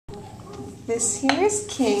This here is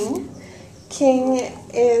King. King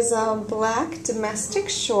is a black domestic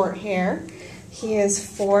short hair. He is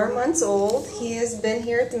 4 months old. He has been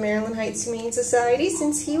here at the Maryland Heights Humane Society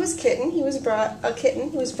since he was kitten. He was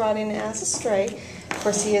brought in as a stray. Of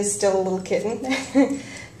course, he is still a little kitten.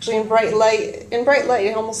 Actually, in bright light,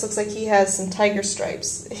 it almost looks like he has some tiger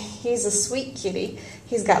stripes. He's a sweet kitty.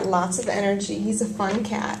 He's got lots of energy. He's a fun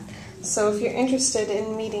cat. So if you're interested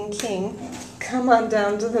in meeting King, come on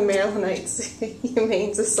down to the Maryland Heights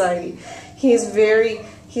Humane Society. He's very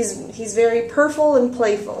purrful and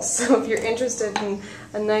playful. So if you're interested in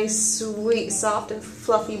a nice, sweet, soft, and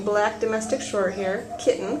fluffy black domestic short hair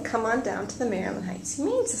kitten, come on down to the Maryland Heights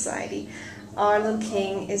Humane Society. Our little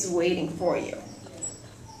King is waiting for you.